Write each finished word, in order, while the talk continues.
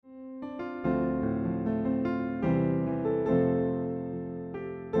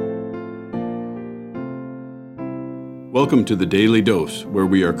Welcome to the Daily Dose, where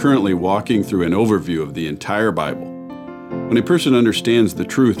we are currently walking through an overview of the entire Bible. When a person understands the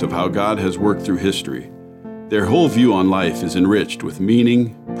truth of how God has worked through history, their whole view on life is enriched with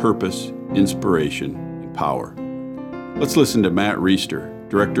meaning, purpose, inspiration, and power. Let's listen to Matt Reisetter,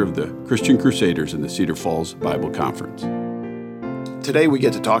 director of the Christian Crusaders in the Cedar Falls Bible Conference. Today we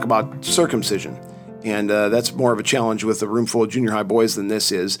get to talk about circumcision. And that's more of a challenge with a room full of junior high boys than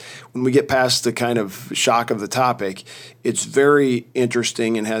this is. When we get past the kind of shock of the topic, it's very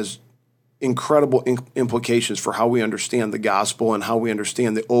interesting and has incredible implications for how we understand the gospel and how we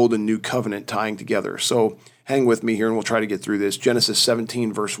understand the Old and New Covenant tying together. So hang with me here and we'll try to get through this. Genesis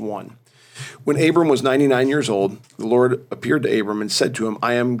 17, verse 1. When Abram was 99 years old, the Lord appeared to Abram and said to him,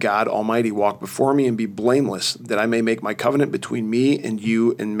 I am God Almighty. Walk before me and be blameless, that I may make my covenant between me and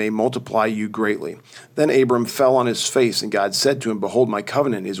you and may multiply you greatly. Then Abram fell on his face, and God said to him, Behold, my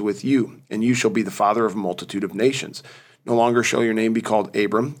covenant is with you, and you shall be the father of a multitude of nations. No longer shall your name be called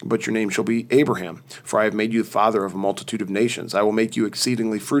Abram, but your name shall be Abraham, for I have made you the father of a multitude of nations. I will make you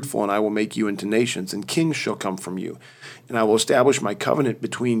exceedingly fruitful, and I will make you into nations, and kings shall come from you. And I will establish my covenant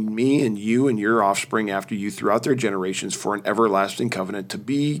between me and you and your offspring after you throughout their generations for an everlasting covenant to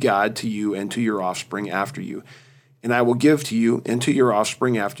be God to you and to your offspring after you. And I will give to you and to your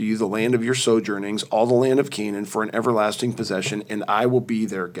offspring after you the land of your sojournings, all the land of Canaan, for an everlasting possession, and I will be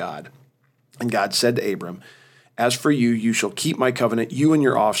their God. And God said to Abram, As for you, you shall keep my covenant, you and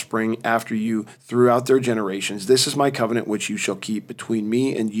your offspring after you throughout their generations. This is my covenant which you shall keep between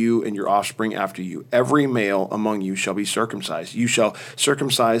me and you and your offspring after you. Every male among you shall be circumcised. You shall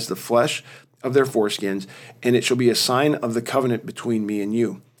circumcise the flesh of their foreskins, and it shall be a sign of the covenant between me and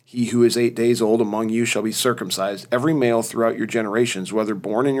you. He who is 8 days old among you shall be circumcised, every male throughout your generations, whether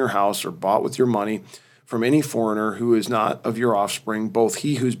born in your house or bought with your money, from any foreigner who is not of your offspring, both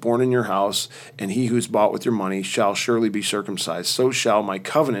he who is born in your house and he who is bought with your money shall surely be circumcised. So shall my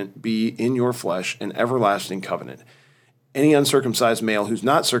covenant be in your flesh, an everlasting covenant. Any uncircumcised male who's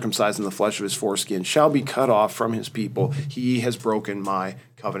not circumcised in the flesh of his foreskin shall be cut off from his people. He has broken my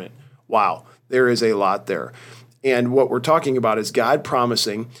covenant. Wow, there is a lot there. And what we're talking about is God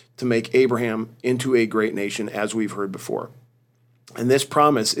promising to make Abraham into a great nation, as we've heard before. And this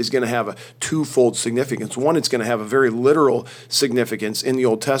promise is going to have a twofold significance. One, it's going to have a very literal significance in the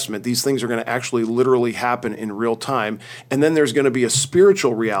Old Testament. These things are going to actually literally happen in real time. And then there's going to be a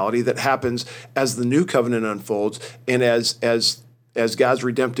spiritual reality that happens as the new covenant unfolds and as God's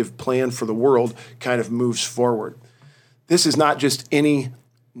redemptive plan for the world kind of moves forward. This is not just any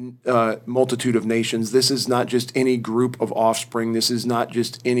multitude of nations. This is not just any group of offspring. This is not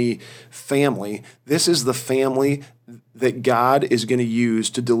just any family. This is the family that God is going to use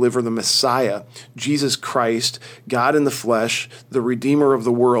to deliver the Messiah, Jesus Christ, God in the flesh, the Redeemer of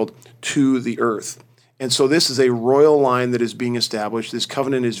the world, to the earth. And so this is a royal line that is being established. This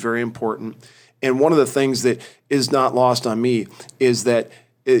covenant is very important. And one of the things that is not lost on me is that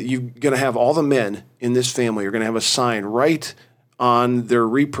you're going to have all the men in this family are going to have a sign right on their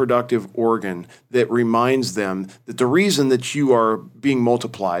reproductive organ that reminds them that the reason that you are being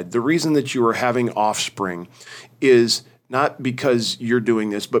multiplied, the reason that you are having offspring is not because you're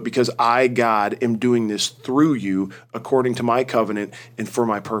doing this, but because I, God, am doing this through you according to my covenant and for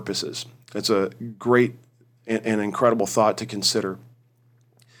my purposes. It's a great and incredible thought to consider.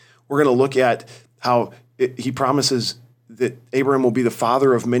 We're going to look at how he promises that Abraham will be the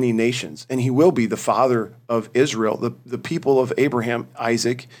father of many nations, and he will be the father of Israel. The people of Abraham,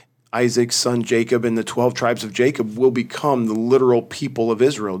 Isaac's son Jacob, and the 12 tribes of Jacob will become the literal people of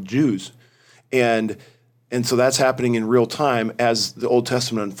Israel, Jews. And so that's happening in real time as the Old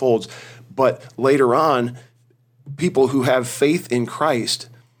Testament unfolds. But later on, people who have faith in Christ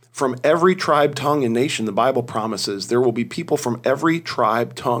from every tribe, tongue, and nation, the Bible promises there will be people from every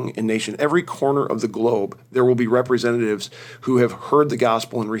tribe, tongue, and nation, every corner of the globe. There will be representatives who have heard the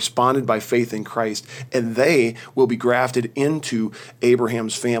gospel and responded by faith in Christ, and they will be grafted into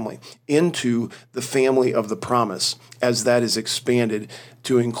Abraham's family, into the family of the promise, as that is expanded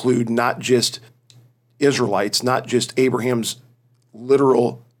to include not just Israelites, not just Abraham's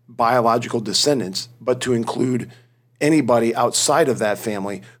literal biological descendants, but to include anybody outside of that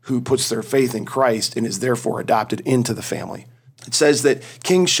family who puts their faith in Christ and is therefore adopted into the family. It says that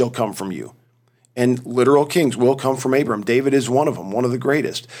kings shall come from you, and literal kings will come from Abram. David is one of them, one of the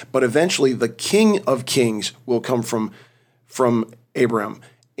greatest. But eventually the King of Kings will come from Abram.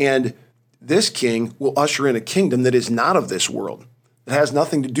 And this king will usher in a kingdom that is not of this world. It has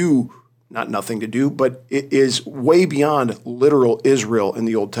nothing to do, but it is way beyond literal Israel in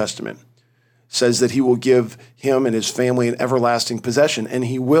the Old Testament. says that he will give him and his family an everlasting possession, and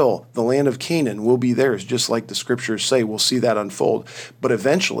he will. The land of Canaan will be theirs, just like the scriptures say. We'll see that unfold. But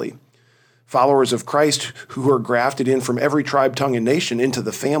eventually, followers of Christ who are grafted in from every tribe, tongue, and nation into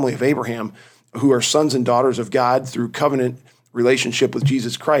the family of Abraham, who are sons and daughters of God through covenant relationship with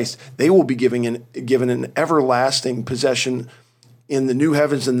Jesus Christ, they will be given an everlasting possession in the new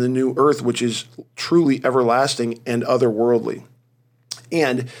heavens and the new earth, which is truly everlasting and otherworldly.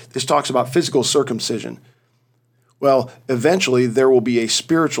 And this talks about physical circumcision. Well, eventually there will be a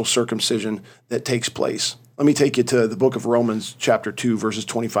spiritual circumcision that takes place. Let me take you to the book of Romans chapter 2, verses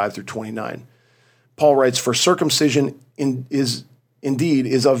 25 through 29. Paul writes, "For circumcision is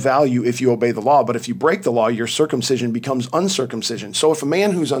of value if you obey the law, but if you break the law, your circumcision becomes uncircumcision. So if a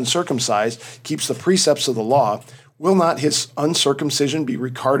man who's uncircumcised keeps the precepts of the law, will not his uncircumcision be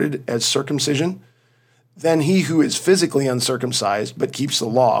regarded as circumcision? Then he who is physically uncircumcised but keeps the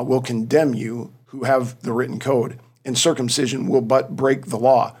law will condemn you who have the written code, and circumcision will but break the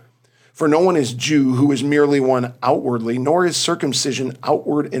law. For no one is Jew who is merely one outwardly, nor is circumcision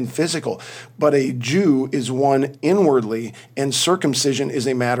outward and physical. But a Jew is one inwardly, and circumcision is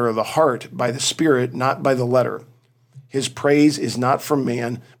a matter of the heart, by the Spirit, not by the letter. His praise is not from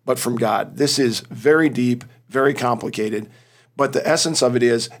man, but from God." This is very deep, very complicated, but the essence of it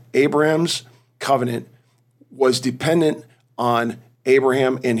is Abraham's covenant was dependent on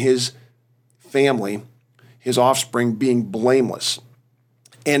Abraham and his family, his offspring, being blameless.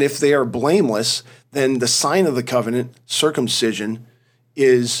 And if they are blameless, then the sign of the covenant, circumcision,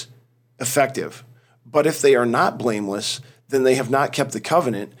 is effective. But if they are not blameless, then they have not kept the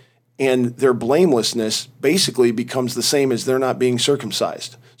covenant, and their blamelessness basically becomes the same as they're not being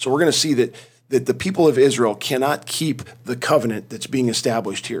circumcised. So we're going to see that the people of Israel cannot keep the covenant that's being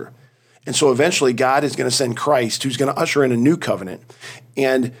established here. And so eventually God is going to send Christ, who's going to usher in a new covenant.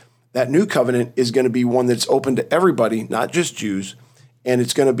 And that new covenant is going to be one that's open to everybody, not just Jews. And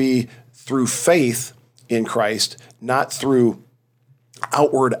it's going to be through faith in Christ, not through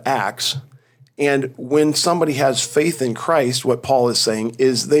outward acts. And when somebody has faith in Christ, what Paul is saying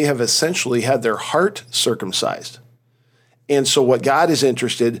is they have essentially had their heart circumcised. And so what God is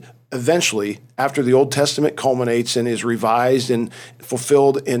interested eventually, after the Old Testament culminates and is revised and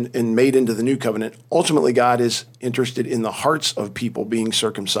fulfilled and made into the new covenant, ultimately God is interested in the hearts of people being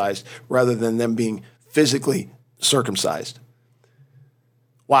circumcised rather than them being physically circumcised.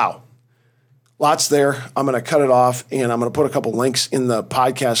 Wow. Lots there. I'm going to cut it off, and I'm going to put a couple links in the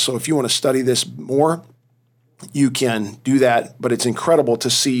podcast. So if you want to study this more, you can do that. But it's incredible to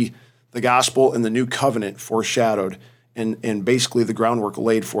see the gospel and the new covenant foreshadowed and basically the groundwork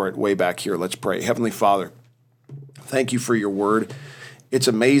laid for it way back here. Let's pray. Heavenly Father, thank you for your word. It's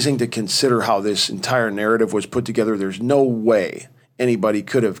amazing to consider how this entire narrative was put together. There's no way anybody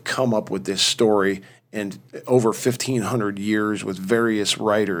could have come up with this story and over 1,500 years with various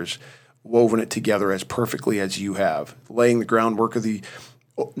writers woven it together as perfectly as you have, laying the groundwork of the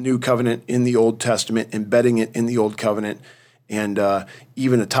new covenant in the Old Testament, embedding it in the Old Covenant, and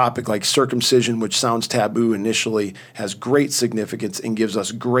even a topic like circumcision, which sounds taboo initially, has great significance and gives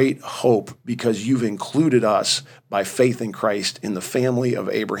us great hope because you've included us by faith in Christ in the family of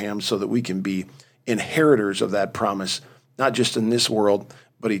Abraham so that we can be inheritors of that promise, not just in this world,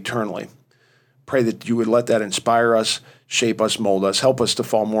 but eternally. Pray that you would let that inspire us, shape us, mold us, help us to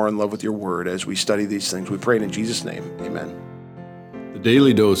fall more in love with your word as we study these things. We pray it in Jesus' name. Amen. The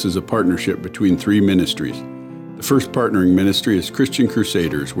Daily Dose is a partnership between three ministries. The first partnering ministry is Christian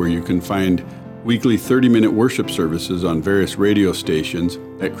Crusaders, where you can find weekly 30-minute worship services on various radio stations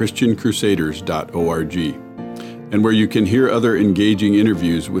at christiancrusaders.org, and where you can hear other engaging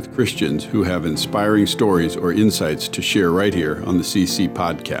interviews with Christians who have inspiring stories or insights to share right here on the CC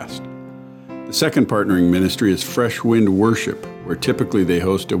Podcast. The second partnering ministry is Fresh Wind Worship, where typically they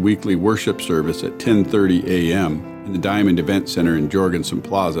host a weekly worship service at 10:30 a.m. in the Diamond Event Center in Jorgensen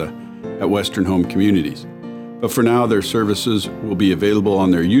Plaza at Western Home Communities. But for now, their services will be available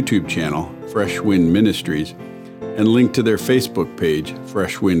on their YouTube channel, Fresh Wind Ministries, and linked to their Facebook page,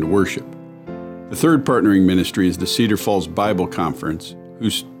 Fresh Wind Worship. The third partnering ministry is the Cedar Falls Bible Conference,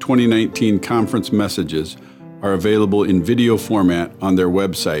 whose 2019 conference messages are available in video format on their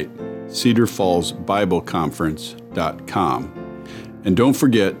website, cedarfallsbibleconference.com. And don't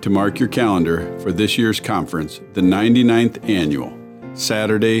forget to mark your calendar for this year's conference, the 99th annual,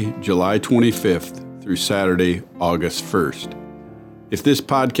 Saturday, July 25th through Saturday, August 1st. If this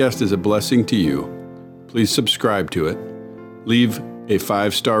podcast is a blessing to you, please subscribe to it, leave a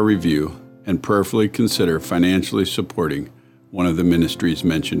 5-star review, and prayerfully consider financially supporting one of the ministries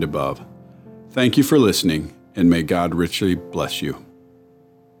mentioned above. Thank you for listening, and may God richly bless you.